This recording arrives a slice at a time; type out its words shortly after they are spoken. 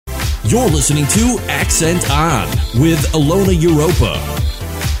You're listening to Accent On with Ilona Europa,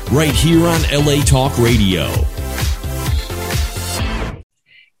 right here on LA Talk Radio.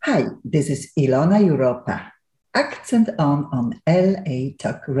 Hi, this is Ilona Europa. Accent on LA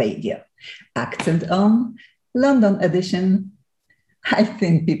Talk Radio. Accent On, London edition. I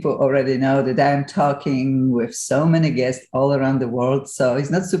think people already know that I'm talking with so many guests all around the world, so it's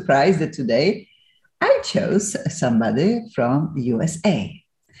not surprised that today I chose somebody from USA.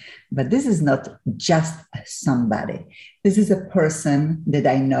 But this is not just somebody. This is a person that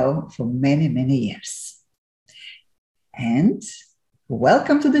I know for many, many years. And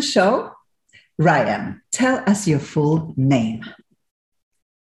welcome to the show. Ryan, tell us your full name.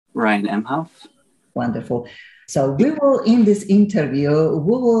 Ryan Emhoff. Wonderful. So we will, in this interview,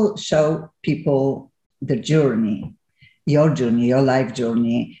 we will show people the journey, your life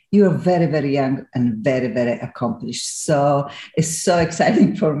journey. You are very, very young and very, very accomplished. So it's so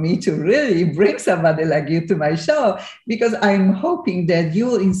exciting for me to really bring somebody like you to my show, because I'm hoping that you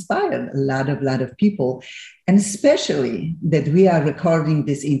will inspire a lot of people. And especially that we are recording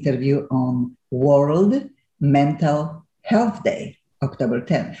this interview on World Mental Health Day, October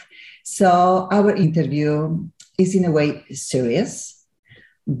 10th. So our interview is in a way serious,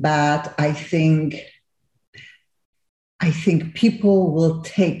 but I think people will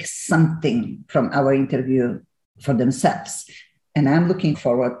take something from our interview for themselves. And I'm looking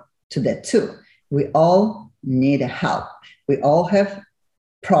forward to that too. We all need help. We all have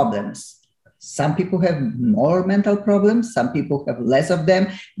problems. Some people have more mental problems, some people have less of them,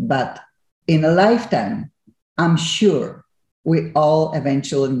 but in a lifetime, I'm sure we all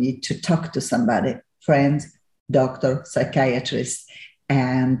eventually need to talk to somebody, friends, doctor, psychiatrist,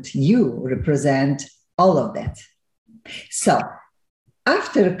 and you represent all of that. So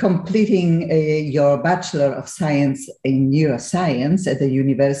after completing your Bachelor of Science in Neuroscience at the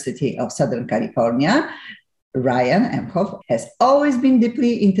University of Southern California, Ryan Emhoff has always been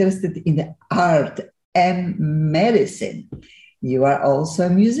deeply interested in the art and medicine. You are also a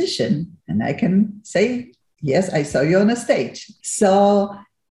musician, and I can say, yes, I saw you on a stage. So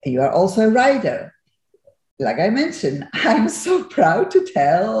you are also a writer. Like I mentioned, I'm so proud to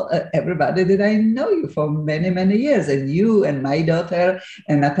tell everybody that I know you for many, many years. And you and my daughter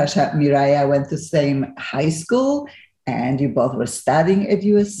and Natasha Miraya went to the same high school, and you both were studying at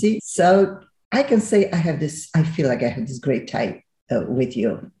USC. So I can say I feel like I have this great time with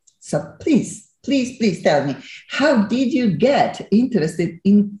you. So please tell me, how did you get interested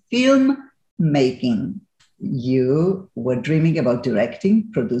in film making? You were dreaming about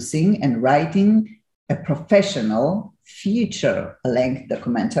directing, producing, and writing a professional feature-length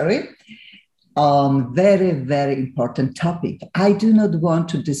documentary on very, very important topic. I do not want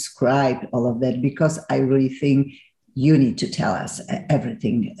to describe all of that because I really think you need to tell us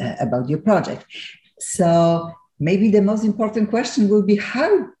everything about your project. So maybe the most important question will be,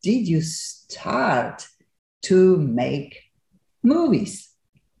 how did you start to make movies?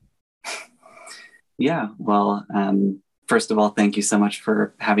 Yeah, well, first of all, thank you so much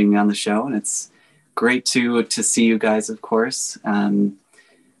for having me on the show. And it's great to see you guys, of course.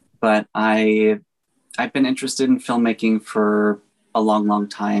 But I've been interested in filmmaking for a long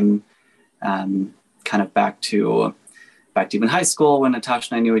time, kind of back to even high school when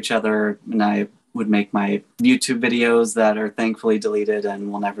Natasha and I knew each other, and I would make my YouTube videos that are thankfully deleted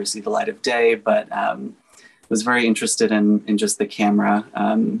and will never see the light of day. But was very interested in just the camera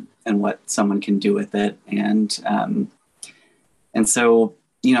and what someone can do with it. And so,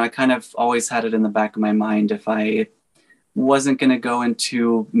 you know, I kind of always had it in the back of my mind, if I wasn't going to go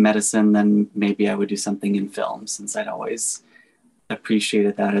into medicine, then maybe I would do something in film, since I'd always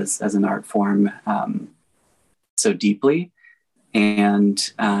appreciated that as an art form so deeply.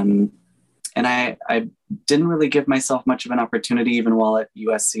 And I didn't really give myself much of an opportunity, even while at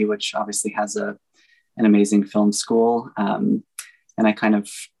USC, which obviously has an amazing film school. And I kind of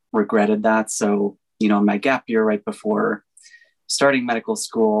regretted that. So, you know, in my gap year right before starting medical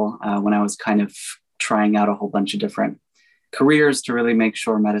school, when I was kind of trying out a whole bunch of different careers to really make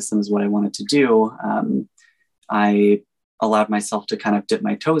sure medicine is what I wanted to do, I allowed myself to kind of dip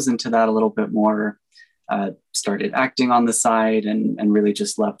my toes into that a little bit more, started acting on the side, and really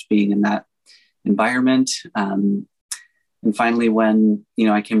just loved being in that environment. And finally, when, you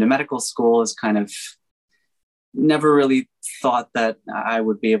know, I came to medical school, is kind of never really thought that I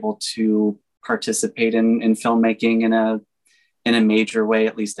would be able to participate in filmmaking in a major way,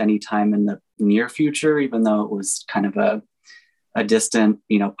 at least any time in the near future, even though it was kind of a distant,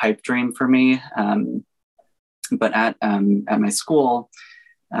 you know, pipe dream for me. But at my school,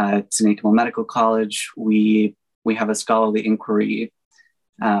 San Diego Medical College, we have a scholarly inquiry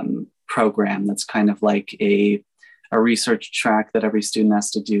program that's kind of like a research track that every student has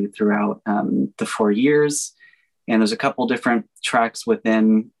to do throughout the 4 years. And there's a couple different tracks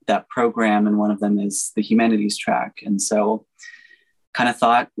within that program, and one of them is the humanities track. And so kind of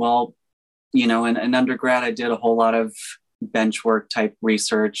thought, well, you know, in undergrad, I did a whole lot of bench work type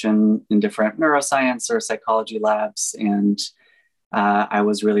research in different neuroscience or psychology labs. And I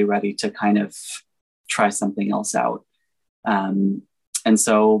was really ready to kind of try something else out. And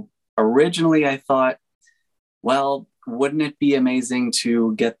so originally I thought, well, wouldn't it be amazing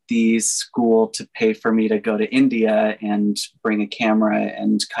to get the school to pay for me to go to India and bring a camera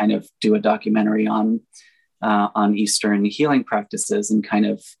and kind of do a documentary on Eastern healing practices, and kind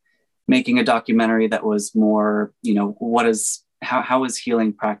of making a documentary that was more, you know, how is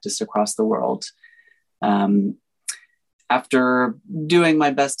healing practiced across the world? After doing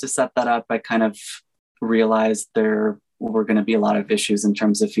my best to set that up, I kind of realized there were going to be a lot of issues in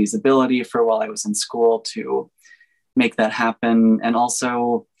terms of feasibility for while I was in school to make that happen. And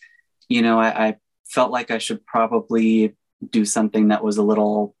also, you know, I felt like I should probably do something that was a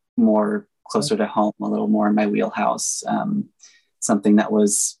little more closer to home, a little more in my wheelhouse, something that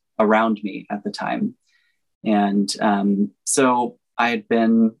was around me at the time. And so I had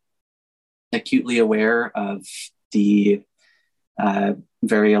been acutely aware of the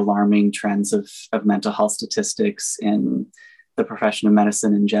very alarming trends of mental health statistics in the profession of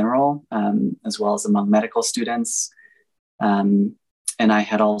medicine in general, as well as among medical students. And I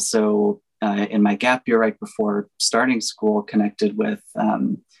had also, in my gap year right before starting school, connected with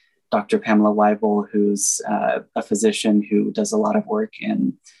Dr. Pamela Weibel, who's a physician who does a lot of work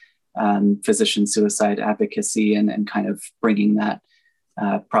in physician suicide advocacy and kind of bringing that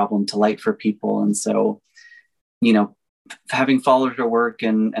problem to light for people. And so, you know, having followed her work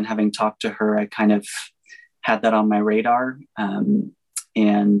and having talked to her, I kind of had that on my radar.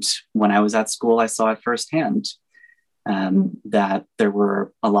 And when I was at school, I saw it firsthand, that there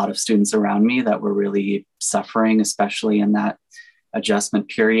were a lot of students around me that were really suffering, especially in that adjustment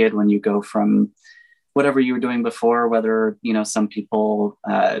period when you go from whatever you were doing before, whether, you know, some people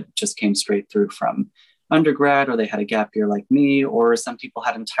just came straight through from undergrad, or they had a gap year like me, or some people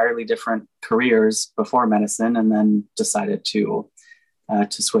had entirely different careers before medicine and then decided to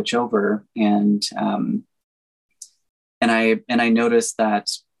switch over. And I noticed that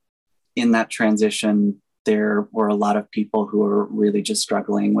in that transition, there were a lot of people who were really just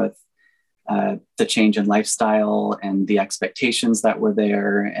struggling with the change in lifestyle and the expectations that were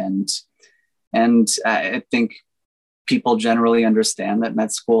there. And I think people generally understand that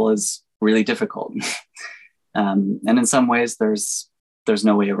med school is really difficult. And in some ways, there's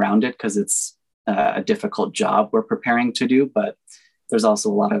no way around it because it's a difficult job we're preparing to do. But there's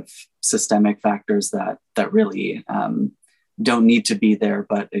also a lot of systemic factors that really don't need to be there,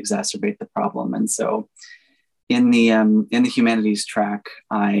 but exacerbate the problem. And so in the humanities track,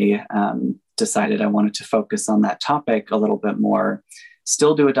 I decided I wanted to focus on that topic a little bit more,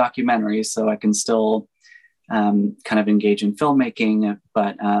 still do a documentary so I can still kind of engage in filmmaking,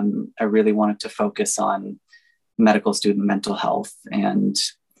 but I really wanted to focus on medical student mental health. And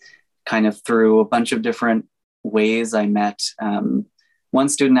kind of through a bunch of different ways, I met one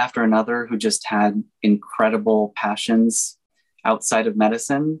student after another who just had incredible passions outside of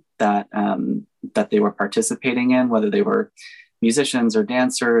medicine that they were participating in, whether they were musicians or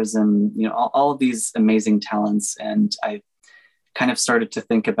dancers, and you know, all of these amazing talents. And I kind of started to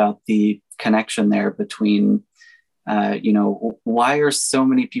think about the connection there between, you know, why are so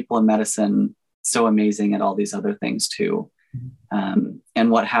many people in medicine so amazing at all these other things too? And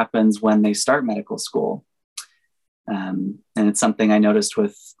what happens when they start medical school? And it's something I noticed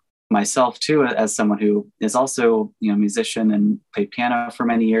with myself too, as someone who is also, you know, a musician and played piano for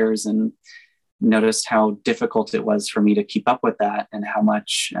many years, and noticed how difficult it was for me to keep up with that, and how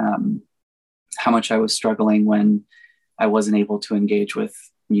much I was struggling when I wasn't able to engage with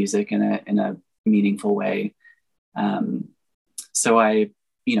music in a meaningful way. So I,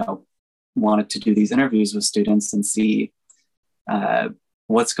 you know, wanted to do these interviews with students and see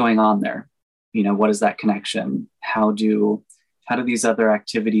what's going on there. You know, what is that connection? How do these other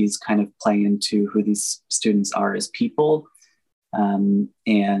activities kind of play into who these students are as people? And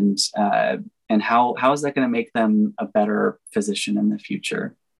how is that going to make them a better physician in the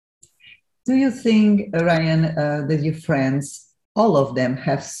future? Do you think, Ryan, that your friends, all of them,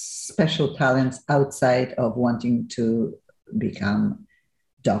 have special talents outside of wanting to become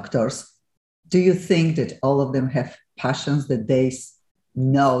doctors? Do you think that all of them have passions that they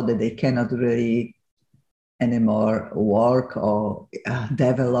know that they cannot really anymore work or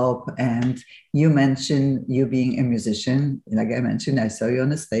develop. And you mentioned you being a musician. Like I mentioned, I saw you on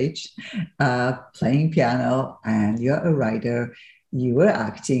the stage playing piano, and you're a writer, you were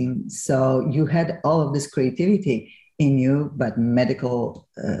acting. So you had all of this creativity in you, but medical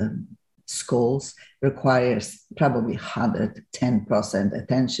schools requires probably 110%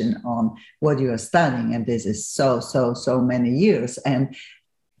 attention on what you are studying. And this is so many years. And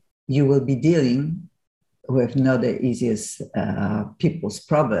you will be dealing with not the easiest people's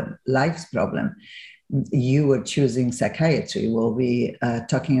problem, life's problem. You were choosing psychiatry. We'll be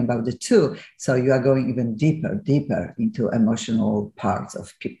talking about the two. So you are going even deeper into emotional parts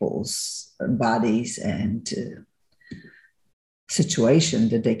of people's bodies and situation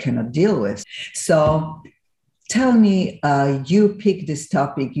that they cannot deal with. So tell me, you picked this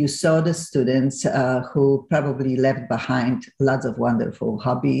topic. You saw the students who probably left behind lots of wonderful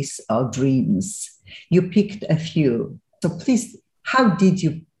hobbies or dreams. You picked a few. So please, how did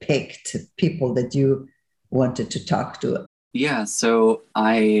you pick people that you wanted to talk to? Yeah, so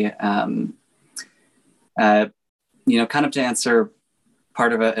I, kind of to answer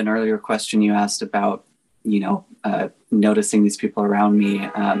part of an earlier question you asked about, noticing these people around me.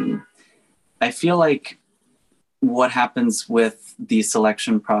 I feel like what happens with the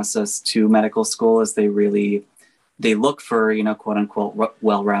selection process to medical school is they look for, quote unquote,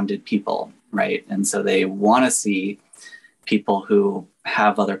 well-rounded people, right? And so they want to see people who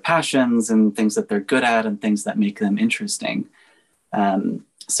have other passions and things that they're good at and things that make them interesting.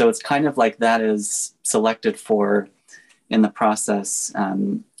 So it's kind of like that is selected for in the process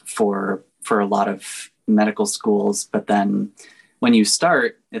for a lot of medical schools. But then when you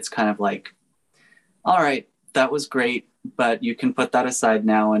start, it's kind of like, all right, that was great, but you can put that aside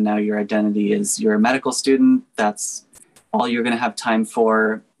now. And now your identity is you're a medical student. That's all you're going to have time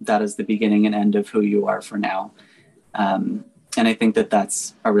for. That is the beginning and end of who you are for now. And I think that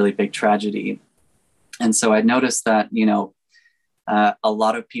that's a really big tragedy. And so I noticed that, a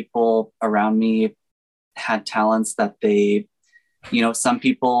lot of people around me had talents that they, some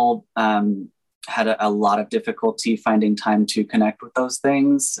people had a lot of difficulty finding time to connect with those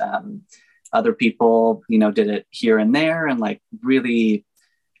things. Other people, did it here and there. And like really,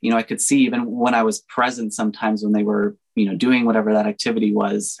 I could see even when I was present sometimes when they were, doing whatever that activity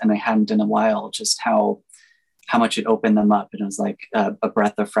was and they hadn't in a while, just how much it opened them up. And it was like a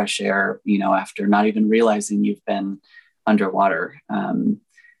breath of fresh air, after not even realizing you've been underwater. And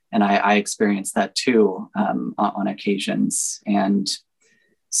I experienced that too on occasions. And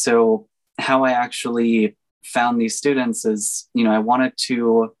so how I actually found these students is, I wanted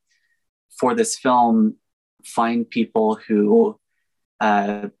to, for this film, find people who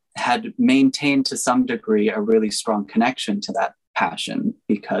had maintained to some degree a really strong connection to that passion,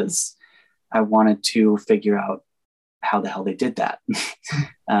 because I wanted to figure out how the hell they did that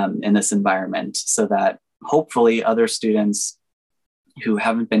in this environment, so that hopefully other students who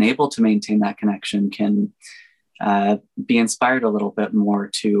haven't been able to maintain that connection can be inspired a little bit more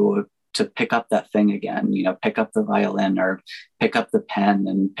to pick up that thing again, pick up the violin or pick up the pen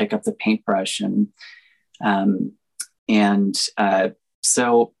and pick up the paintbrush.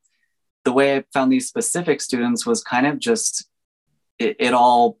 So the way I found these specific students was kind of just, it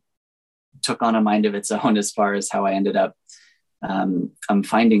all took on a mind of its own as far as how I ended up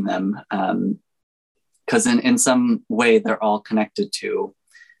finding them. Because in some way they're all connected to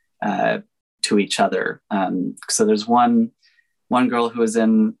each other. So there's one girl who was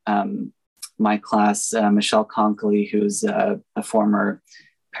in my class, Michelle Conkley, who's a former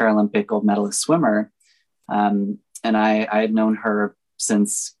Paralympic gold medalist swimmer. And I had known her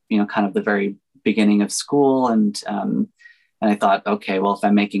since, kind of the very beginning of school. And I thought, okay, well, if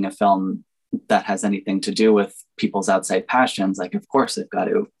I'm making a film that has anything to do with people's outside passions, like, of course, I've got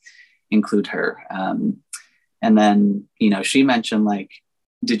to include her. And then, she mentioned, like,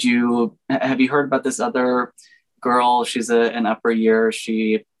 have you heard about this other girl? She's an upper year.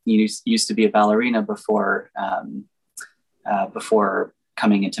 She used to be a ballerina before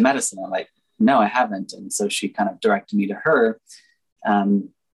coming into medicine. I'm like, no, I haven't. And so she kind of directed me to her. And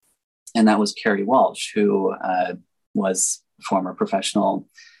that was Carrie Walsh, who was a former professional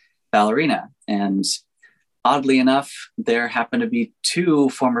ballerina. And oddly enough, there happened to be two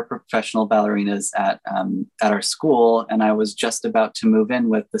former professional ballerinas at our school. And I was just about to move in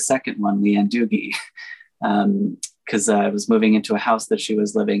with the second one, Leanne Doogie, because I was moving into a house that she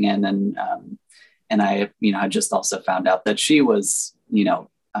was living in. And I, I just also found out that she was,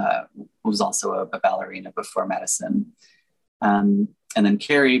 was also a ballerina before medicine. And then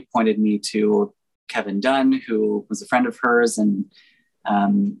Carrie pointed me to Kevin Dunn, who was a friend of hers. And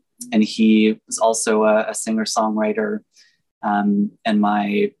and he was also a singer-songwriter. And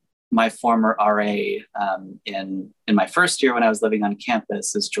my former RA in my first year when I was living on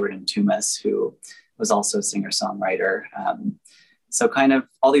campus is Jordan Tumas, who was also a singer-songwriter. So kind of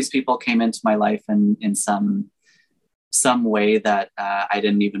all these people came into my life in some way that I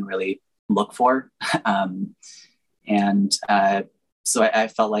didn't even really look for. So I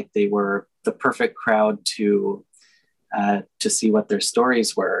felt like they were the perfect crowd to see what their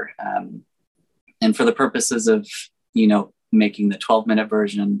stories were. And for the purposes of, making the 12-minute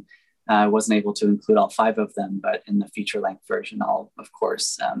version, I wasn't able to include all 5 of them, but in the feature-length version, I'll, of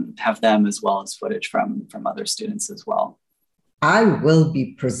course, have them as well as footage from other students as well. I will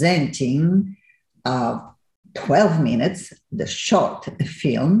be presenting 12 minutes, the short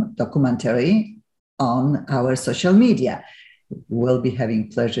film documentary on our social media. We'll be having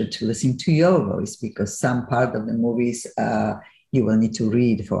pleasure to listen to your voice because some part of the movies you will need to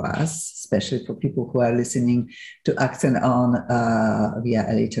read for us, especially for people who are listening to Accent On via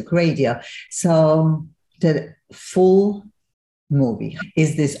LA Talk Radio. So the full movie,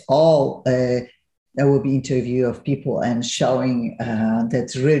 is this all, there will be interview of people and showing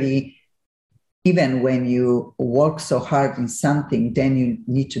that really, even when you work so hard in something, then you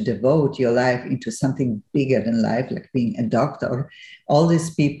need to devote your life into something bigger than life, like being a doctor. All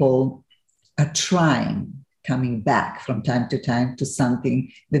these people are coming back from time to time to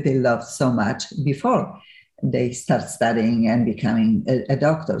something that they loved so much before they start studying and becoming a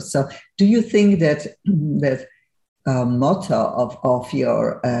doctor. So do you think that that motto of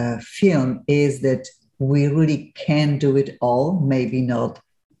your film is that we really can do it all, maybe not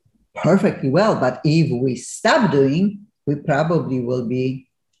perfectly well, but if we stop doing, we probably will be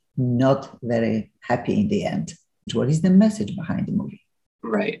not very happy in the end. What is the message behind the movie?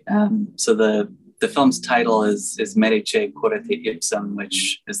 Right. So the film's title is Medice Cura Te Ipsum,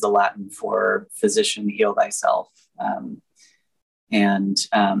 which is the Latin for physician, heal thyself.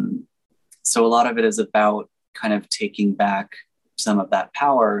 So a lot of it is about kind of taking back some of that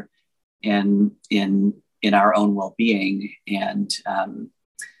power in our own well-being. And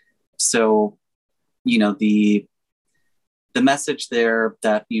so, the message there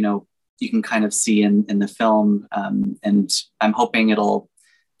that, you can kind of see in the film, and I'm hoping it'll,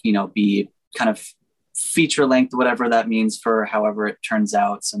 be kind of feature length, whatever that means for however it turns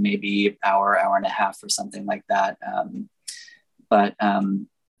out. So maybe hour and a half or something like that. But in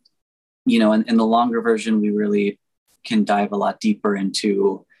the longer version, we really can dive a lot deeper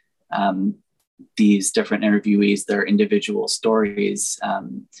into these different interviewees, their individual stories.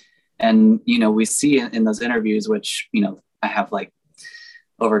 And, we see in those interviews, which, I have like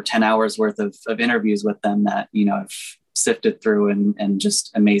over 10 hours worth of interviews with them that, I've sifted through and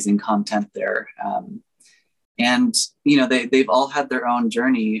just amazing content there. And, they've all had their own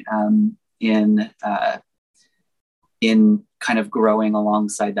journey in kind of growing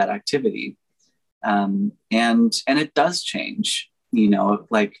alongside that activity. And it does change,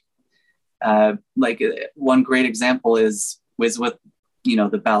 like one great example is with,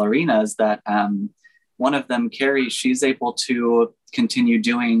 the ballerinas that one of them, Carrie, she's able to continue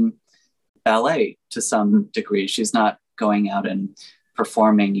doing ballet to some degree. She's not going out and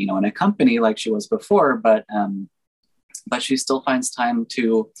performing, in a company like she was before, but she still finds time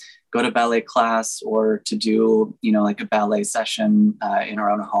to go to ballet class or to do, like a ballet session in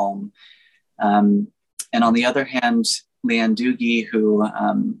her own home. And on the other hand, Leanne Doogie, who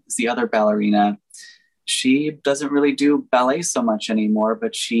is the other ballerina, she doesn't really do ballet so much anymore,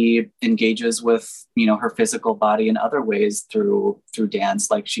 but she engages with, her physical body in other ways through dance.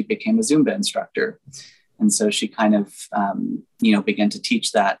 Like she became a Zumba instructor. And so she kind of, began to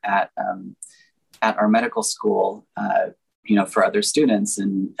teach that at our medical school, for other students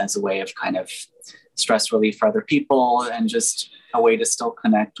and as a way of kind of stress relief for other people and just a way to still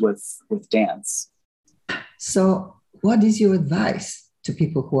connect with dance. So what is your advice to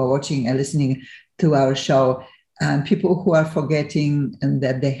people who are watching and listening to our show and people who are forgetting and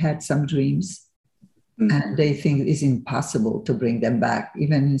that they had some dreams and they think it's impossible to bring them back,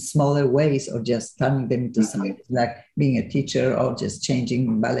 even in smaller ways, or just turning them into something like being a teacher or just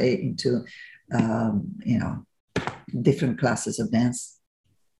changing ballet into, different classes of dance?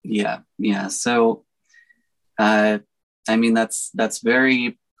 Yeah. So, that's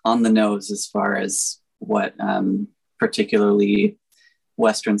very on the nose as far as what particularly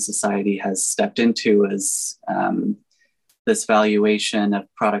Western society has stepped into as this valuation of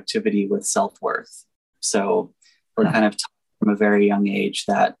productivity with self-worth. So we're kind of taught from a very young age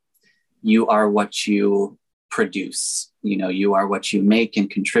that you are what you produce, you are what you make and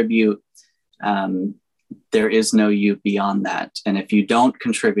contribute. there is no you beyond that. And if you don't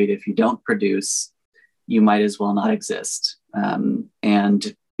contribute, if you don't produce, you might as well not exist. And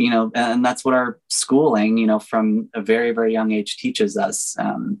that's what our schooling, from a very, very young age teaches us.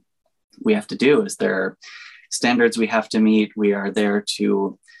 We have to do is there are standards we have to meet. We are there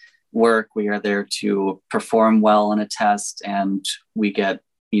to work. We are there to perform well on a test, and we get,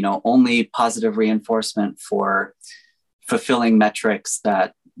 only positive reinforcement for fulfilling metrics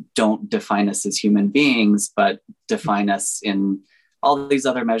that don't define us as human beings, but define us in all these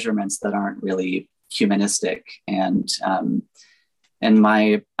other measurements that aren't really humanistic. And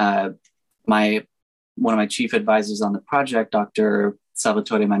my one of my chief advisors on the project, Dr.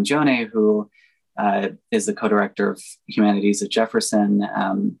 Salvatore Mangione, who is the co-director of Humanities at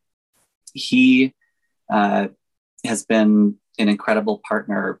Jefferson, he has been an incredible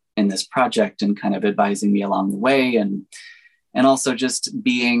partner in this project and kind of advising me along the way, and also just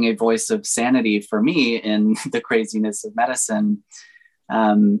being a voice of sanity for me in the craziness of medicine,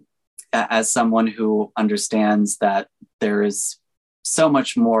 as someone who understands that there is so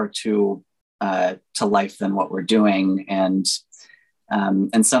much more to life than what we're doing, and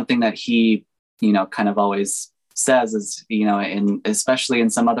something that he, kind of always says is, especially in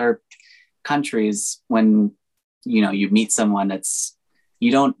some other countries, when you meet someone,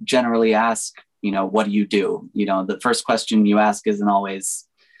 you don't generally ask, what do you do? The first question you ask isn't always,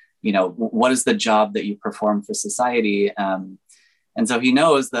 what is the job that you perform for society? And so he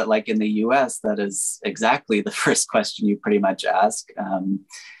knows that, like in the US, that is exactly the first question you pretty much ask.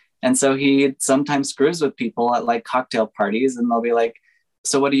 And so he sometimes screws with people at like cocktail parties, and they'll be like,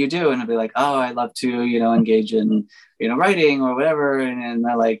 so what do you do? And he'll be like, oh, I love to, engage in, writing or whatever. And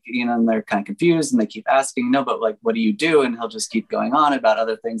they're like, and they're kind of confused, and they keep asking, no, but like, what do you do? And he'll just keep going on about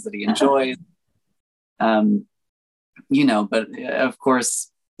other things that he enjoys. But of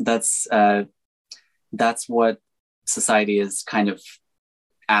course, that's what society is kind of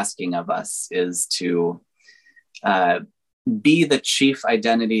asking of us, is to be the chief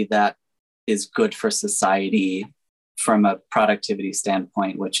identity that is good for society from a productivity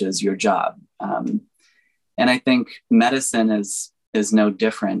standpoint, which is your job. And I think medicine is no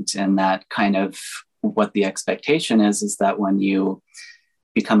different in that kind of what the expectation is that when you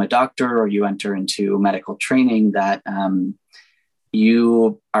become a doctor or you enter into medical training, that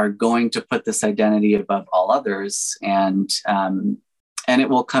you are going to put this identity above all others, and it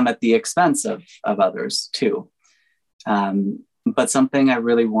will come at the expense of others too. But something I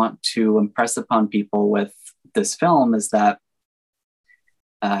really want to impress upon people with this film is that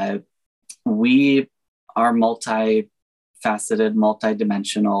we are multifaceted,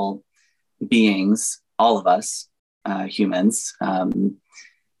 multidimensional beings, all of us, humans, and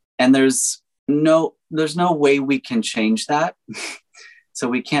there's no way we can change that. So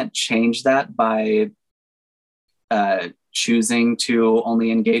we can't change that by choosing to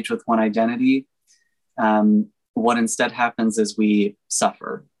only engage with one identity. What instead happens is we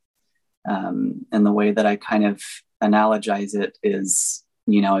suffer. And the way that I kind of analogize it is,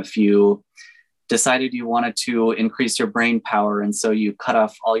 if you decided you wanted to increase your brain power, and so you cut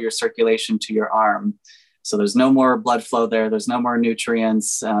off all your circulation to your arm, so there's no more blood flow there's no more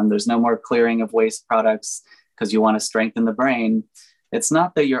nutrients, there's no more clearing of waste products because you want to strengthen the brain. It's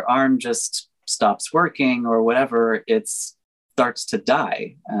not that your arm just stops working or whatever, it starts to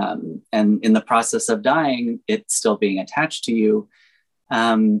die. And in the process of dying, it's still being attached to you,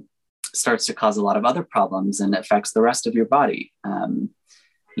 starts to cause a lot of other problems and affects the rest of your body.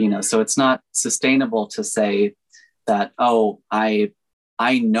 So it's not sustainable to say that, oh, I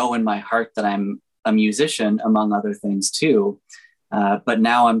know in my heart that I'm a musician, among other things too, but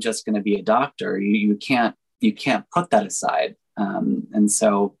now I'm just going to be a doctor. You can't put that aside. And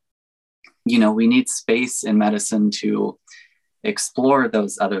so, we need space in medicine to explore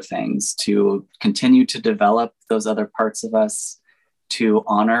those other things, to continue to develop those other parts of us, to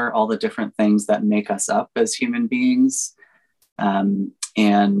honor all the different things that make us up as human beings. And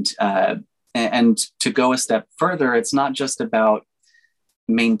to go a step further, it's not just about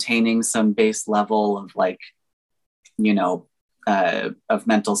maintaining some base level of of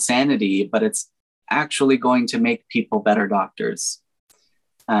mental sanity, but it's actually going to make people better doctors.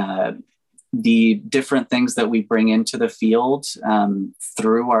 The different things that we bring into the field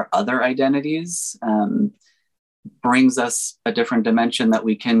through our other identities brings us a different dimension that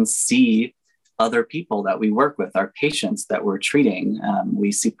we can see other people that we work with, our patients that we're treating.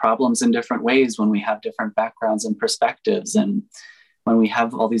 We see problems in different ways when we have different backgrounds and perspectives, and when we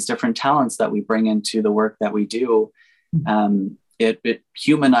have all these different talents that we bring into the work that we do. It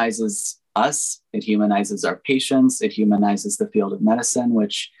humanizes us, it humanizes our patients, it humanizes the field of medicine,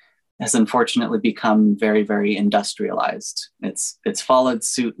 which has unfortunately become very, very industrialized. It's followed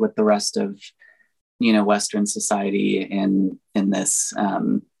suit with the rest of, Western society in this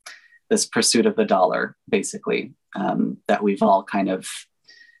this pursuit of the dollar, basically, that we've all kind of,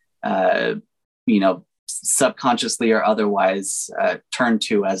 subconsciously or otherwise turned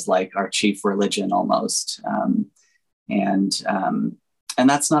to as like our chief religion almost. And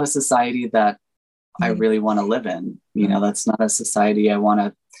that's not a society that I really want to live in. That's not a society I want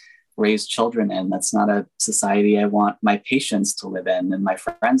to raise children in. That's not a society I want my patients to live in and my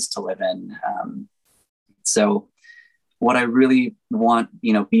friends to live in. So what I really want,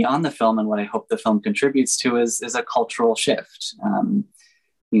 beyond the film, and what I hope the film contributes to is a cultural shift,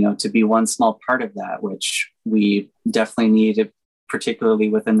 to be one small part of that, which we definitely need, particularly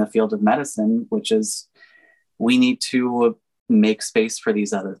within the field of medicine, which is we need to make space for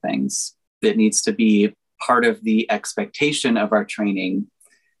these other things. It needs to be part of the expectation of our training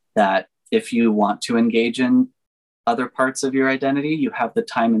that if you want to engage in other parts of your identity, you have the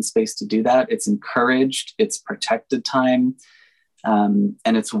time and space to do that. It's encouraged, it's protected time, and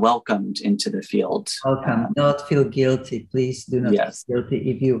it's welcomed into the field. Welcome. Not feel guilty. Please do not feel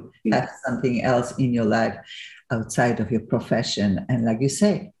guilty if you have something else in your life outside of your profession. And like you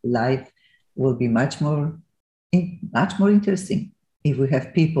say, life will be much more interesting if we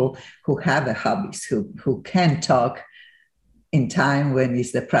have people who have a hobbies, who can talk in time when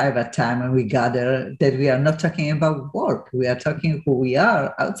it's the private time and we gather, that we are not talking about work. We are talking who we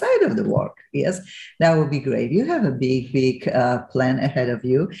are outside of the work. Yes, that would be great. You have a big plan ahead of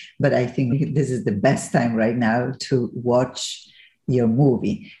you, but I think this is the best time right now to watch your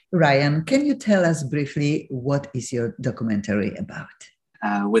movie. Ryan, can you tell us briefly what is your documentary about?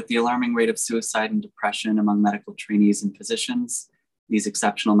 With the alarming rate of suicide and depression among medical trainees and physicians, these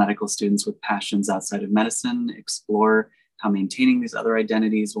exceptional medical students with passions outside of medicine explore how maintaining these other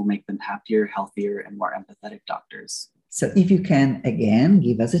identities will make them happier, healthier, and more empathetic doctors. So if you can, again,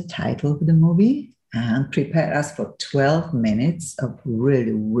 give us a title of the movie and prepare us for 12 minutes of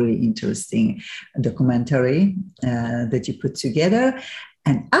really, really interesting documentary that you put together.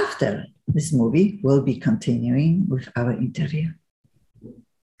 And after this movie, we'll be continuing with our interview.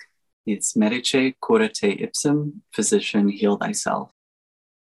 It's Medice Cura Te Ipsum, Physician, Heal Thyself.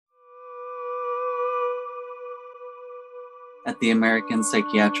 At the American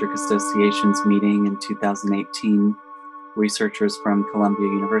Psychiatric Association's meeting in 2018, researchers from Columbia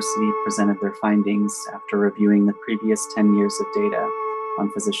University presented their findings after reviewing the previous 10 years of data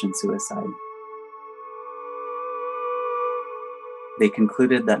on physician suicide. They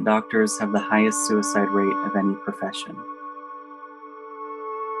concluded that doctors have the highest suicide rate of any profession.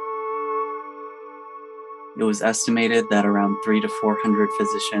 It was estimated that around 300 to 400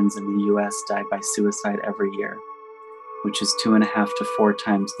 physicians in the US die by suicide every year, which is 2.5 to 4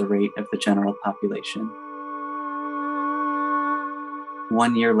 times the rate of the general population.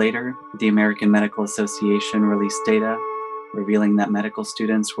 1 year later, the American Medical Association released data revealing that medical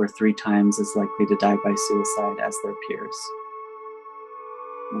students were 3 times as likely to die by suicide as their peers.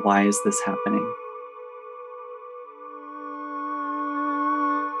 Why is this happening?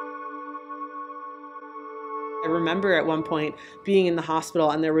 I remember at one point being in the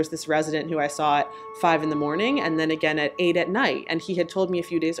hospital and there was this resident who I saw at 5 in the morning and then again at 8 at night. And he had told me a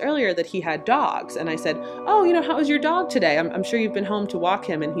few days earlier that he had dogs. And I said, oh, how was your dog today? I'm sure you've been home to walk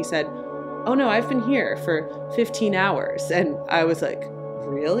him. And he said, oh no, I've been here for 15 hours. And I was like,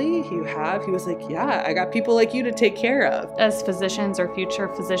 really? You have? He was like, yeah, I got people like you to take care of. As physicians or future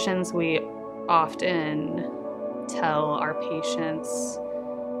physicians, we often tell our patients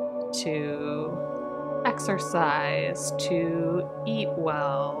to exercise, to eat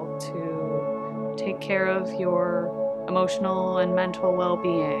well, to take care of your emotional and mental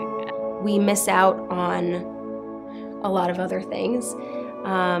well-being. We miss out on a lot of other things.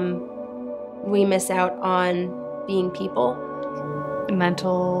 We miss out on being people.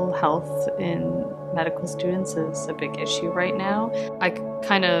 Mental health in medical students is a big issue right now. I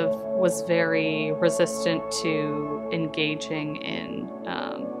kind of was very resistant to engaging in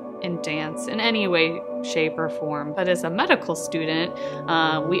dance in any way, shape, or form. But as a medical student,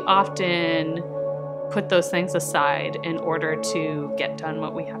 we often put those things aside in order to get done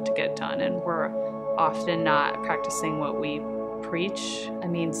what we have to get done, and we're often not practicing what we preach. I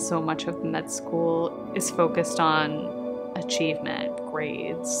mean, so much of med school is focused on achievement,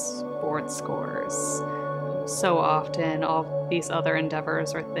 grades, board scores. So often, all these other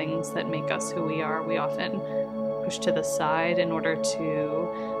endeavors or things that make us who we are, we often push to the side in order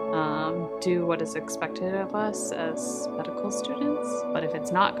to do what is expected of us as medical students. But if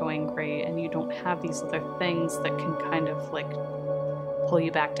it's not going great and you don't have these other things that can kind of like pull you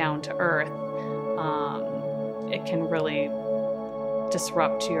back down to earth, it can really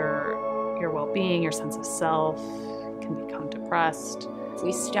disrupt your well-being, your sense of self. You can become depressed. If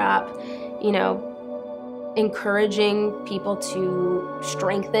we stop, encouraging people to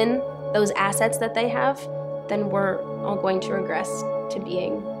strengthen those assets that they have, then we're all going to regress to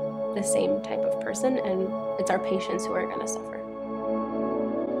being the same type of person, and it's our patients who are going to suffer.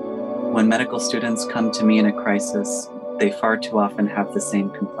 When medical students come to me in a crisis, they far too often have the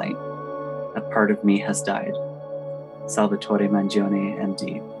same complaint. A part of me has died. Salvatore Mangione,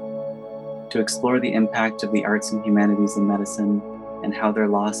 MD. To explore the impact of the arts and humanities in medicine and how their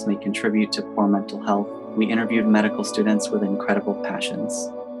loss may contribute to poor mental health, we interviewed medical students with incredible passions.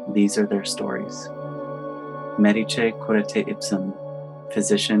 These are their stories. Medice curate ipsum,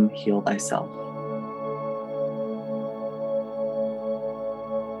 physician, heal thyself.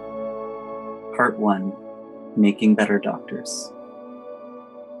 Part 1, Making Better Doctors.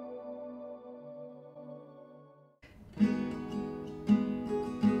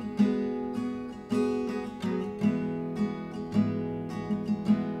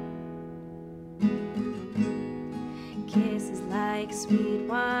 Kisses like sweet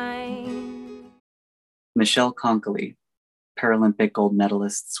wine. Michelle Konkoly, Paralympic gold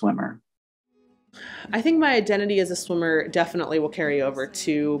medalist swimmer. I think my identity as a swimmer definitely will carry over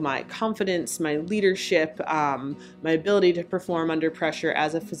to my confidence, my leadership, my ability to perform under pressure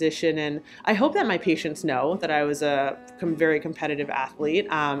as a physician. And I hope that my patients know that I was a very competitive athlete.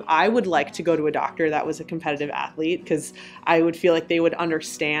 I would like to go to a doctor that was a competitive athlete because I would feel like they would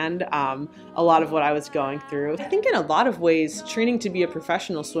understand a lot of what I was going through. I think in a lot of ways, training to be a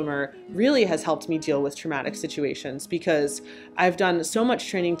professional swimmer really has helped me deal with traumatic situations because I've done so much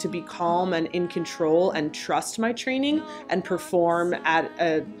training to be calm and in control and trust my training and perform at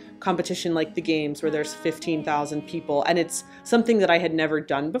a competition like the Games where there's 15,000 people, and it's something that I had never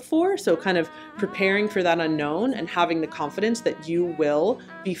done before. So kind of preparing for that unknown and having the confidence that you will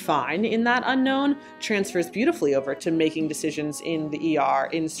be fine in that unknown transfers beautifully over to making decisions in the ER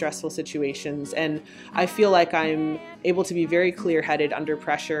in stressful situations. And I feel like I'm able to be very clear-headed under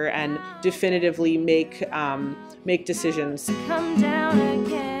pressure and definitively make decisions. Come down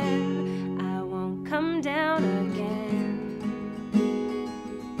again, I won't come down again.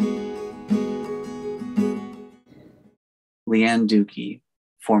 Leanne Dookie,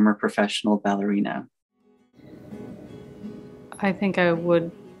 former professional ballerina. I think I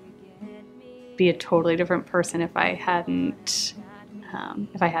would be a totally different person if I hadn't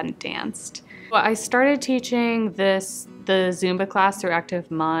danced. Well, I started teaching the Zumba class through Active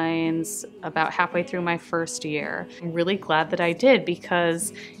Minds about halfway through my first year. I'm really glad that I did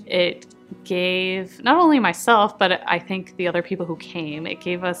because it gave not only myself, but I think the other people who came, it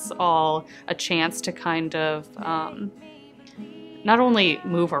gave us all a chance to kind of not only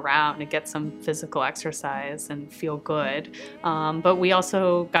move around and get some physical exercise and feel good, but we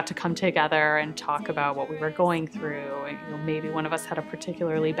also got to come together and talk about what we were going through. And, maybe one of us had a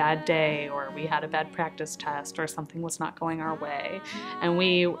particularly bad day, or we had a bad practice test, or something was not going our way. And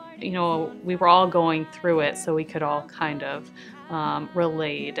we were all going through it, so we could all kind of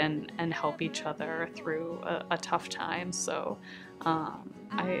relate and help each other through a tough time. So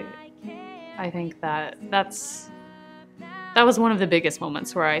I think that was one of the biggest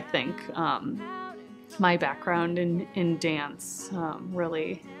moments where I think my background in dance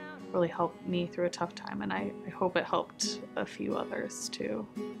really helped me through a tough time, and I hope it helped a few others too.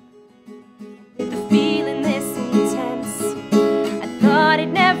 The feeling this intense, I thought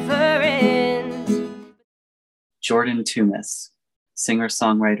it'd never end. Jordan Tumis,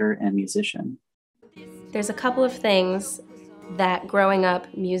 singer-songwriter and musician. There's a couple of things that growing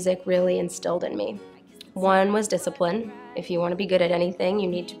up music really instilled in me. One was discipline. If you want to be good at anything, you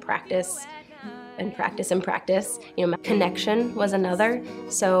need to practice and practice and practice. Connection was another.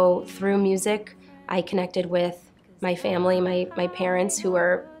 So through music, I connected with my family, my parents, who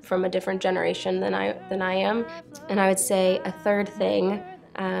are from a different generation than I am. And I would say a third thing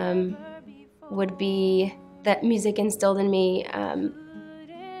would be that music instilled in me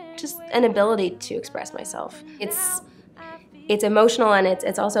just an ability to express myself. It's emotional, and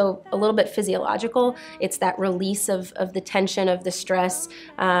it's also a little bit physiological. It's that release of the tension, of the stress.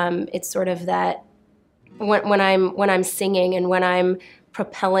 It's sort of that when I'm singing and when I'm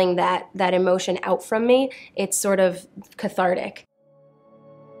propelling that emotion out from me, it's sort of cathartic.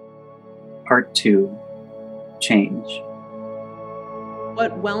 Part 2, Change.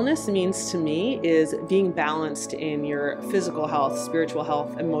 What wellness means to me is being balanced in your physical health, spiritual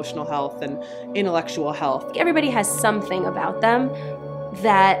health, emotional health, and intellectual health. Everybody has something about them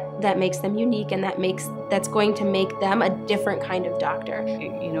that makes them unique, and that's going to make them a different kind of doctor.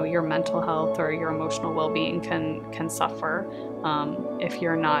 You know, your mental health or your emotional well-being can suffer if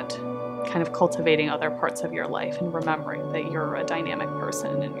you're not kind of cultivating other parts of your life and remembering that you're a dynamic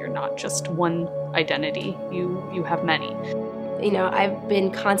person and you're not just one identity. You have many. You know, I've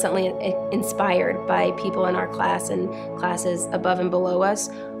been constantly inspired by people in our class and classes above and below us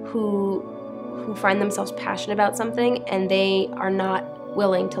who find themselves passionate about something and they are not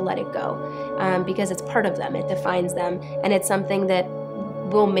willing to let it go because it's part of them, it defines them, and it's something that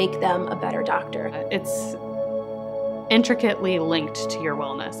will make them a better doctor. It's intricately linked to your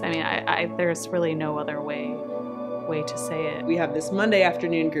wellness. I mean, there's really no other way to say it. We have this Monday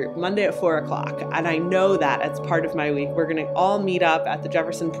afternoon group, Monday at 4 o'clock, and I know that as part of my week, we're going to all meet up at the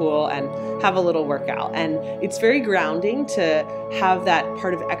Jefferson Pool and have a little workout. And it's very grounding to have that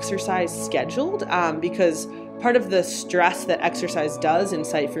part of exercise scheduled because part of the stress that exercise does in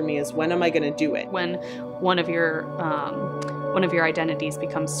sight for me is when am I going to do it? When one of your identities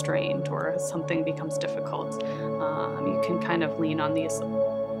becomes strained or something becomes difficult, you can kind of lean on these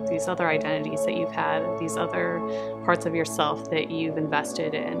other identities that you've had, these other parts of yourself that you've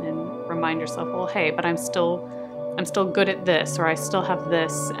invested in, and remind yourself, well, hey, but I'm still good at this, or I still have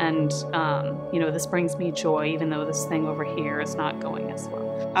this, and this brings me joy, even though this thing over here is not going as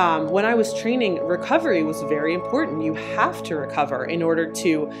well. When I was training, recovery was very important. You have to recover in order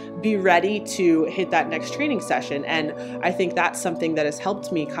to be ready to hit that next training session, and I think that's something that has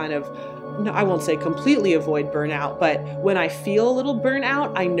helped me kind of, I won't say completely avoid burnout, but when I feel a little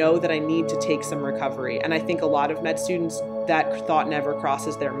burnout, I know that I need to take some recovery. And I think a lot of med students, that thought never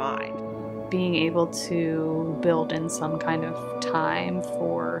crosses their mind. Being able to build in some kind of time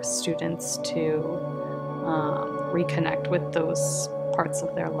for students to reconnect with those parts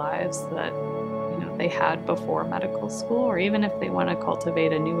of their lives that they had before medical school, or even if they want to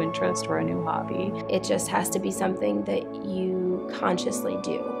cultivate a new interest or a new hobby. It just has to be something that you consciously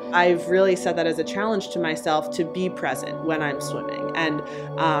do. I've really set that as a challenge to myself to be present when I'm swimming and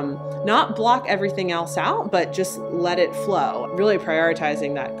not block everything else out, but just let it flow. Really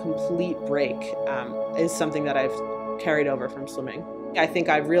prioritizing that complete break is something that I've carried over from swimming. I think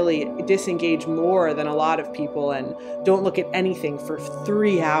I really disengage more than a lot of people and don't look at anything for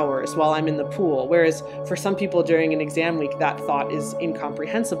 3 hours while I'm in the pool. Whereas for some people during an exam week, that thought is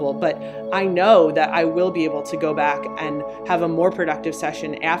incomprehensible. But I know that I will be able to go back and have a more productive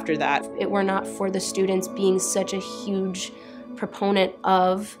session after that. If it were not for the students being such a huge proponent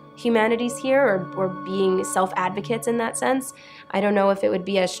of humanities here or being self-advocates in that sense, I don't know if it would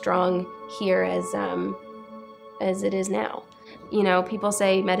be as strong here as it is now. People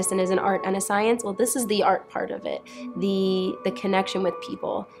say medicine is an art and a science. Well, this is the art part of it, the connection with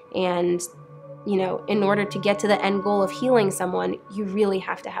people. And, in order to get to the end goal of healing someone, you really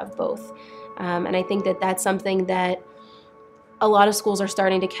have to have both. And I think that that's something that a lot of schools are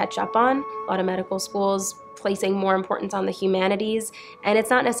starting to catch up on, a lot of medical schools placing more importance on the humanities. And it's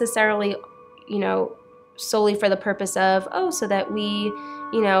not necessarily, solely for the purpose of, so that we,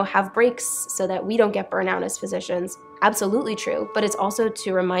 have breaks so that we don't get burnout as physicians. Absolutely true. But it's also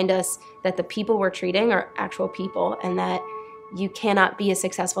to remind us that the people we're treating are actual people and that you cannot be a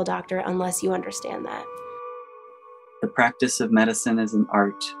successful doctor unless you understand that. The practice of medicine is an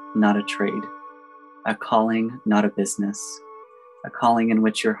art, not a trade. A calling, not a business. A calling in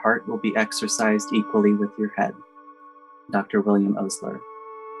which your heart will be exercised equally with your head. Dr. William Osler.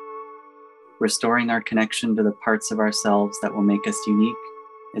 Restoring our connection to the parts of ourselves that will make us unique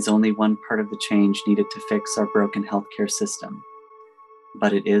is only one part of the change needed to fix our broken healthcare system,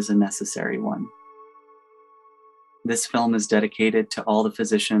 but it is a necessary one. This film is dedicated to all the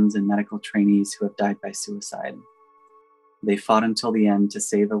physicians and medical trainees who have died by suicide. They fought until the end to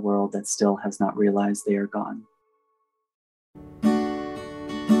save a world that still has not realized they are gone.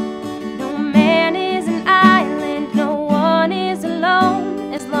 No man is an island, no one is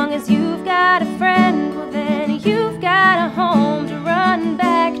alone. As long as you've got a friend, well then you've got a home to run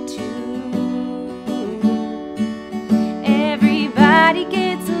back to. Everybody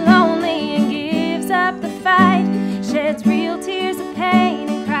gets lonely and gives up the fight, sheds real tears of pain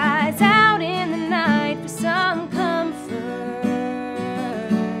and cries out in the night for some comfort.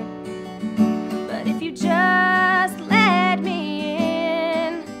 But if you just let me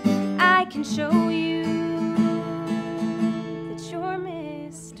in, I can show you that you're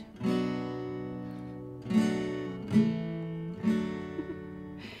missed.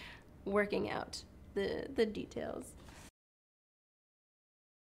 Working out the details.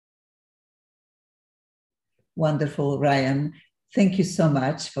 Wonderful, Ryan. Thank you so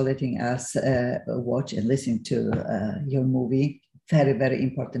much for letting us watch and listen to your movie very, very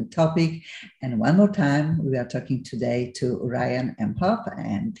important topic. And one more time, we are talking today to Ryan Emhoff,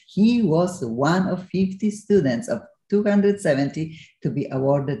 and he was one of 50 students of 270 to be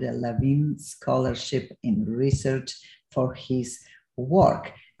awarded the Levine Scholarship in Research for his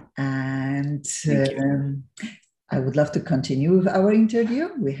work. And I would love to continue with our interview.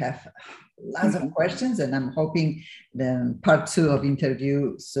 We have lots of questions, and I'm hoping the part 2 of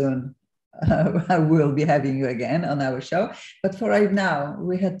interview soon we'll be having you again on our show. But for right now,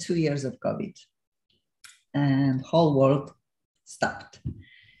 we had 2 years of COVID and whole world stopped.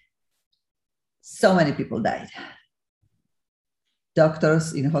 So many people died.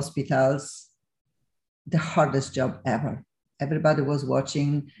 Doctors in hospitals, the hardest job ever. Everybody was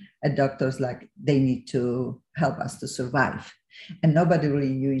watching at doctors like they need to help us to survive. And nobody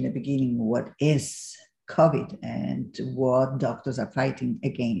really knew in the beginning what is COVID and what doctors are fighting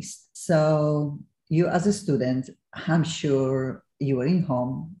against. So you as a student, I'm sure you were in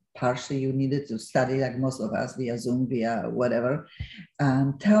home, partially you needed to study like most of us via Zoom, via whatever.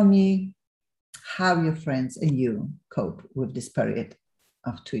 Tell me how your friends and you cope with this period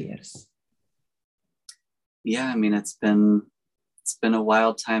of 2 years. Yeah, I mean, it's been a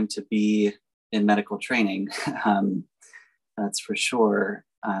wild time to be in medical training. That's for sure.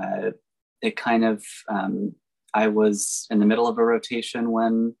 It kind of, I was in the middle of a rotation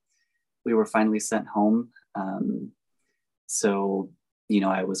when we were finally sent home. So,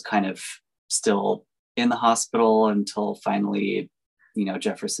 I was kind of still in the hospital until finally,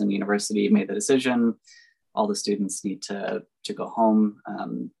 Jefferson University made the decision, all the students need to go home.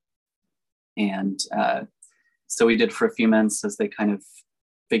 So we did for a few months as they kind of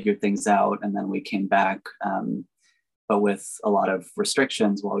figured things out. And then we came back, but with a lot of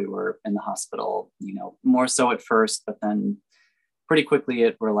restrictions while we were in the hospital, more so at first, but then pretty quickly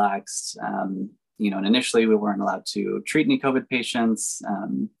it relaxed. And initially we weren't allowed to treat any COVID patients.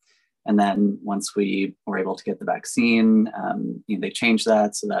 And then once we were able to get the vaccine, they changed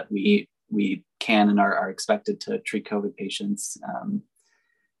that so that we can and are expected to treat COVID patients.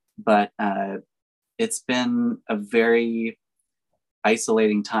 But it's been a very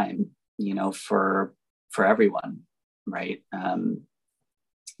isolating time, for everyone, right? And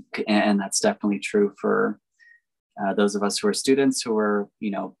that's definitely true for those of us who are students who are,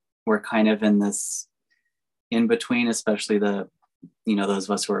 we're kind of in this in between, especially those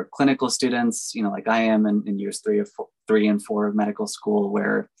of us who are clinical students, like I am in years 3 and 4 of medical school,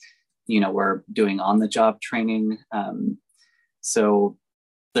 where, we're doing on-the-job training. So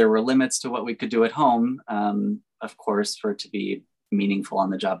there were limits to what we could do at home, of course, for it to be meaningful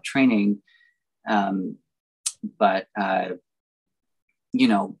on-the-job training. But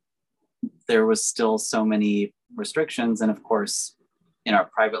there was still so many restrictions. And of course, in our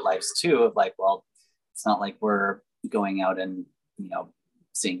private lives too, of like, well, it's not like we're going out and,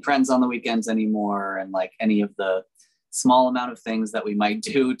 seeing friends on the weekends anymore. And like any of the small amount of things that we might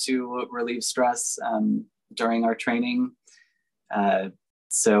do to relieve stress during our training.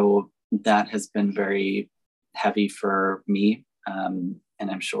 So that has been very heavy for me. And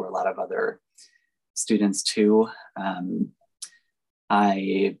I'm sure a lot of other students too.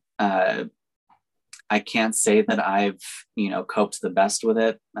 I can't say that I've, coped the best with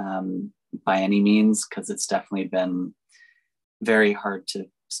it by any means, because it's definitely been very hard to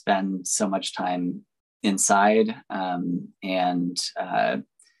spend so much time inside.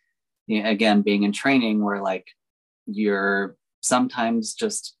 Again, being in training where like you're sometimes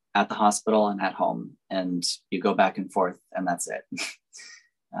just at the hospital and at home and you go back and forth and that's it.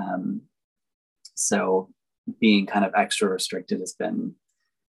 So being kind of extra restricted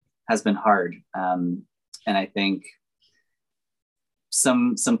has been hard. And I think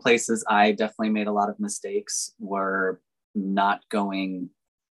some places I definitely made a lot of mistakes were not going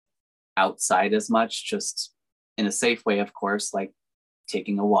outside as much, just in a safe way, of course, like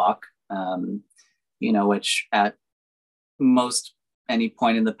taking a walk, which at most any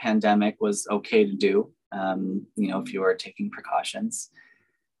point in the pandemic was okay to do, if you were taking precautions.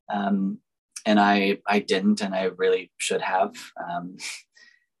 And I didn't, and I really should have.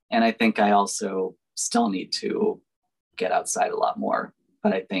 And I think I also still need to get outside a lot more.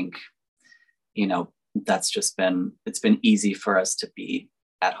 But I think, it's been easy for us to be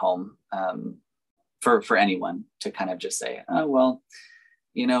at home, for anyone to kind of just say, oh, well,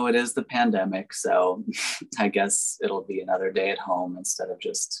 it is the pandemic, so I guess it'll be another day at home instead of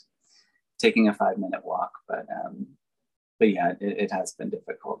just taking a 5-minute walk. But yeah, it has been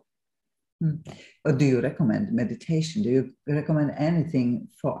difficult. Or do you recommend meditation? Do you recommend anything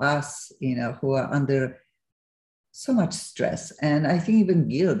for us, who are under so much stress and I think even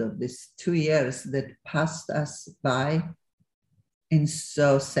guilt of these 2 years that passed us by? in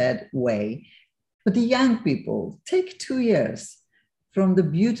so sad way. But the young people take 2 years from the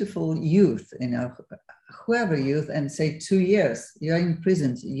beautiful youth, whoever youth, and say 2 years, you are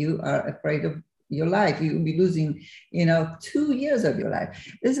imprisoned, you are afraid of your life, you will be losing, 2 years of your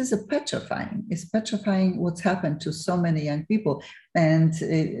life. This is petrifying. It's petrifying what's happened to so many young people. And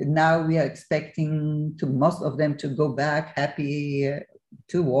now we are expecting most of them to go back happy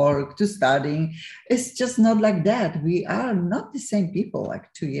to work, to studying. It's just not like that. We are not the same people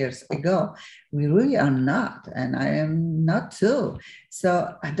like 2 years ago. We really are not, and I am not too.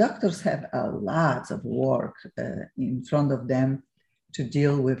 So doctors have a lot of work in front of them to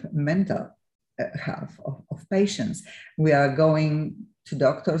deal with mental health of patients. We are going to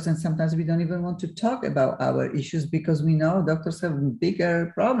doctors, and sometimes we don't even want to talk about our issues because we know doctors have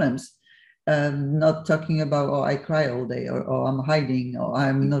bigger problems. Not talking about, oh, I cry all day, or I'm hiding, or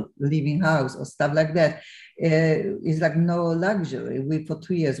I'm not leaving house, or stuff like that. It's like no luxury. For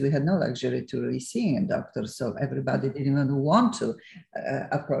 2 years, we had no luxury to really seeing a doctor. So everybody didn't even want to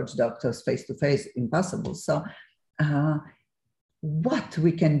approach doctors face to face, impossible. So what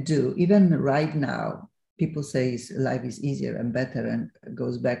we can do, even right now, people say life is easier and better and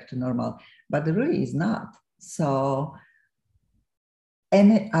goes back to normal, but it really is not. So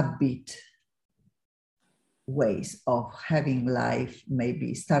any upbeat ways of having life,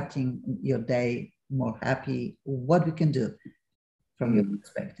 maybe starting your day more happy, what we can do from your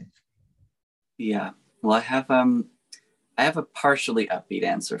perspective? Yeah, well, I have a partially upbeat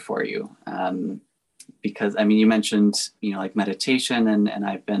answer for you, because you mentioned like meditation, and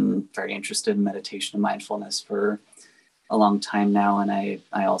I've been very interested in meditation and mindfulness for a long time now, and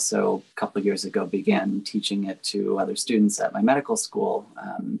I also a couple of years ago began teaching it to other students at my medical school.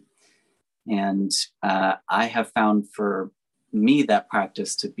 And I have found for me that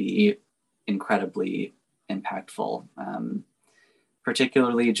practice to be incredibly impactful,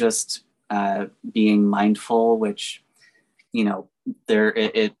 particularly just being mindful, which,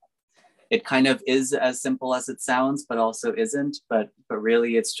 it kind of is as simple as it sounds, but also isn't. But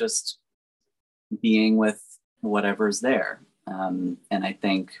really, it's just being with whatever's there. And I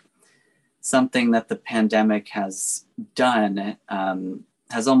think something that the pandemic has done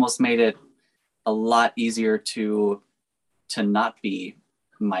has almost made it a lot easier to not be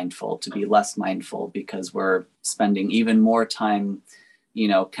mindful, to be less mindful, because we're spending even more time,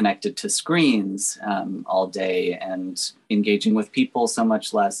 connected to screens all day, and engaging with people so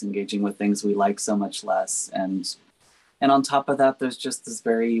much less, engaging with things we like so much less. And on top of that, there's just this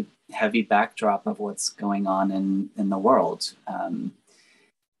very heavy backdrop of what's going on in the world.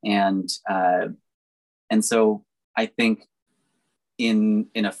 And so I think in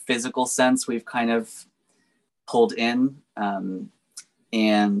a physical sense, we've kind of pulled in,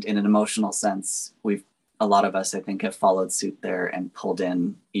 and in an emotional sense, a lot of us, I think, have followed suit there and pulled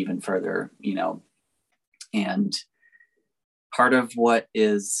in even further, and part of what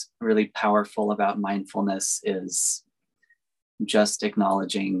is really powerful about mindfulness is just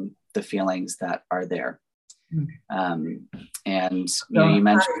acknowledging the feelings that are there. And you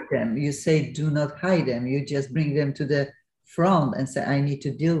mentioned them. You say do not hide them. You just bring them to the front and say, I need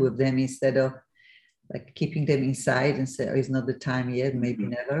to deal with them, instead of like keeping them inside and say, oh, it's not the time yet, maybe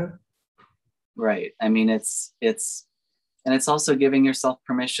never. Right. It's also giving yourself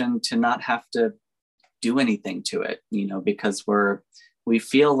permission to not have to do anything to it, because we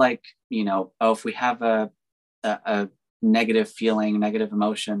feel like, if we have a negative feeling, negative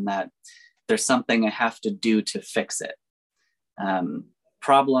emotion, that there's something I have to do to fix it.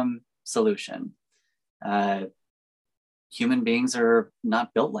 Problem, solution. Human beings are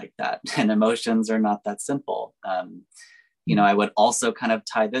not built like that, and emotions are not that simple. I would also kind of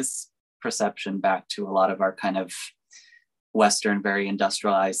tie this perception back to a lot of our kind of Western, very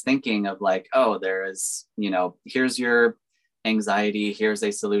industrialized thinking of like, oh, there is, here's your anxiety, here's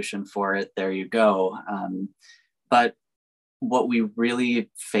a solution for it, there you go. But what we really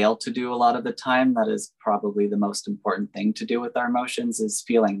fail to do a lot of the time, that is probably the most important thing to do with our emotions, is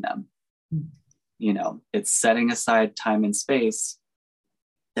feeling them. It's setting aside time and space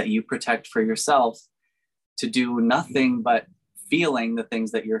that you protect for yourself to do nothing but feeling the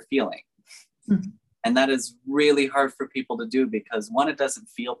things that you're feeling. And that is really hard for people to do, because one, it doesn't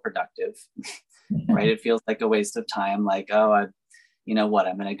feel productive, right? It feels like a waste of time. Like, oh, I'm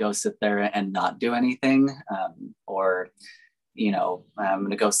going to go sit there and not do anything. Or, I'm going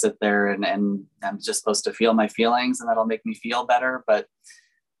to go sit there and I'm just supposed to feel my feelings and that'll make me feel better. But,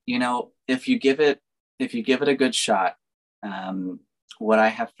 if you give it a good shot, what I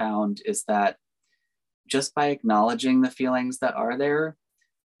have found is that just by acknowledging the feelings that are there,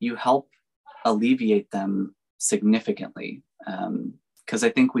 you help alleviate them significantly. Because I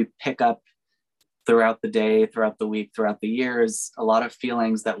think we pick up throughout the day, throughout the week, throughout the years, a lot of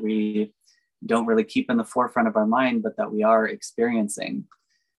feelings that we don't really keep in the forefront of our mind, but that we are experiencing.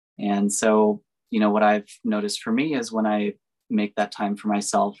 And so, what I've noticed for me is when I make that time for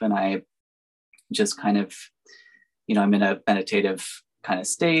myself and I just kind of, I'm in a meditative kind of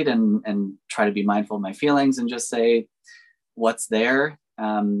state and try to be mindful of my feelings and just say what's there,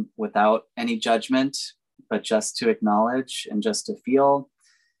 without any judgment, but just to acknowledge and just to feel,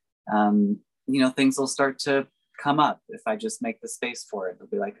 things will start to come up if I just make the space for it. It'll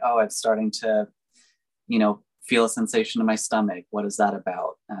be like, oh, I'm starting to, feel a sensation in my stomach. What is that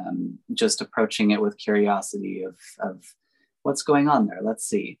about? Just approaching it with curiosity of what's going on there. Let's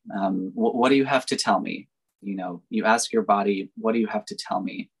see. What do you have to tell me? You ask your body, what do you have to tell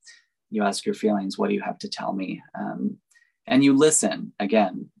me? You ask your feelings, what do you have to tell me? And you listen,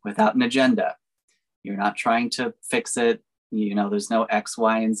 again, without an agenda. You're not trying to fix it. There's no X,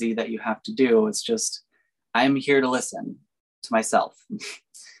 Y, and Z that you have to do. It's just, I'm here to listen to myself.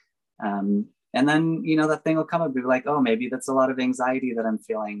 And then, that thing will come up and be like, oh, maybe that's a lot of anxiety that I'm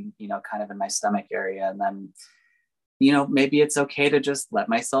feeling, kind of in my stomach area. And then, maybe it's okay to just let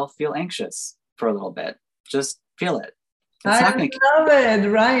myself feel anxious for a little bit. Just feel it. I love it,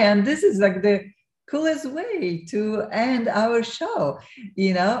 Ryan. This is like the coolest way to end our show,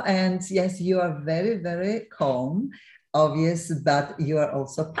 and yes, you are very, very calm, obvious, but you are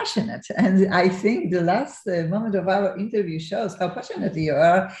also passionate. And I think the last moment of our interview shows how passionate you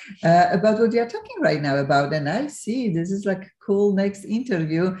are about what you're talking right now about. And I see this is like a cool next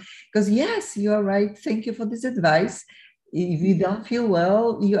interview because yes, you are right. Thank you for this advice. If you don't feel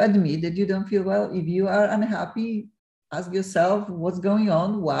well, you admit that you don't feel well. If you are unhappy, ask yourself what's going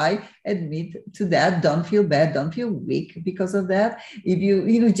on, why, admit to that, don't feel bad, don't feel weak because of that. If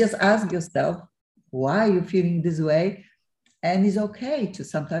you just ask yourself, why are you feeling this way? And it's okay to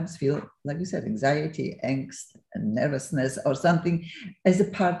sometimes feel, like you said, anxiety, angst, and nervousness or something as a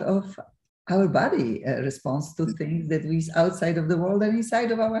part of our body response to things that is outside of the world and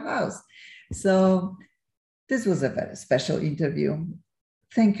inside of our house. So this was a very special interview.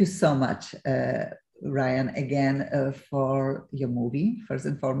 Thank you so much, Ryan, again, for your movie, first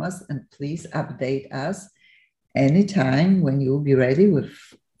and foremost, and please update us anytime when you'll be ready with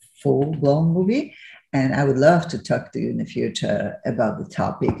full-blown movie. And I would love to talk to you in the future about the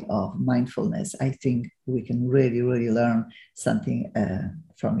topic of mindfulness. I think we can really, really learn something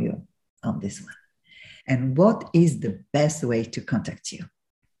from you on this one. And what is the best way to contact you?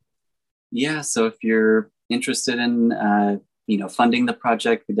 Yeah, so if you're interested in funding the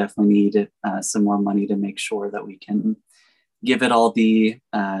project, we definitely need some more money to make sure that we can give it all the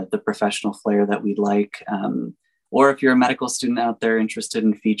professional flair that we'd like. Or if you're a medical student out there interested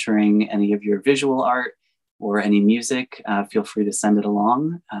in featuring any of your visual art or any music, feel free to send it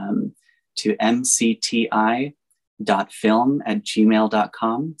along to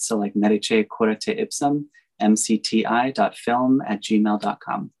mcti.film@gmail.com. So like medice curate ipsum,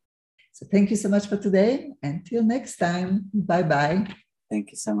 mcti.film@gmail.com. So thank you so much for today. Until next time, bye-bye.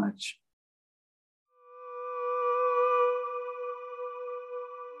 Thank you so much.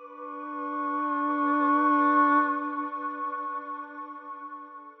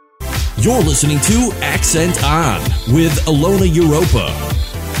 You're listening to Accent On with Ilona Europa,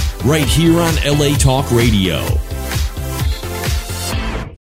 right here on LA Talk Radio.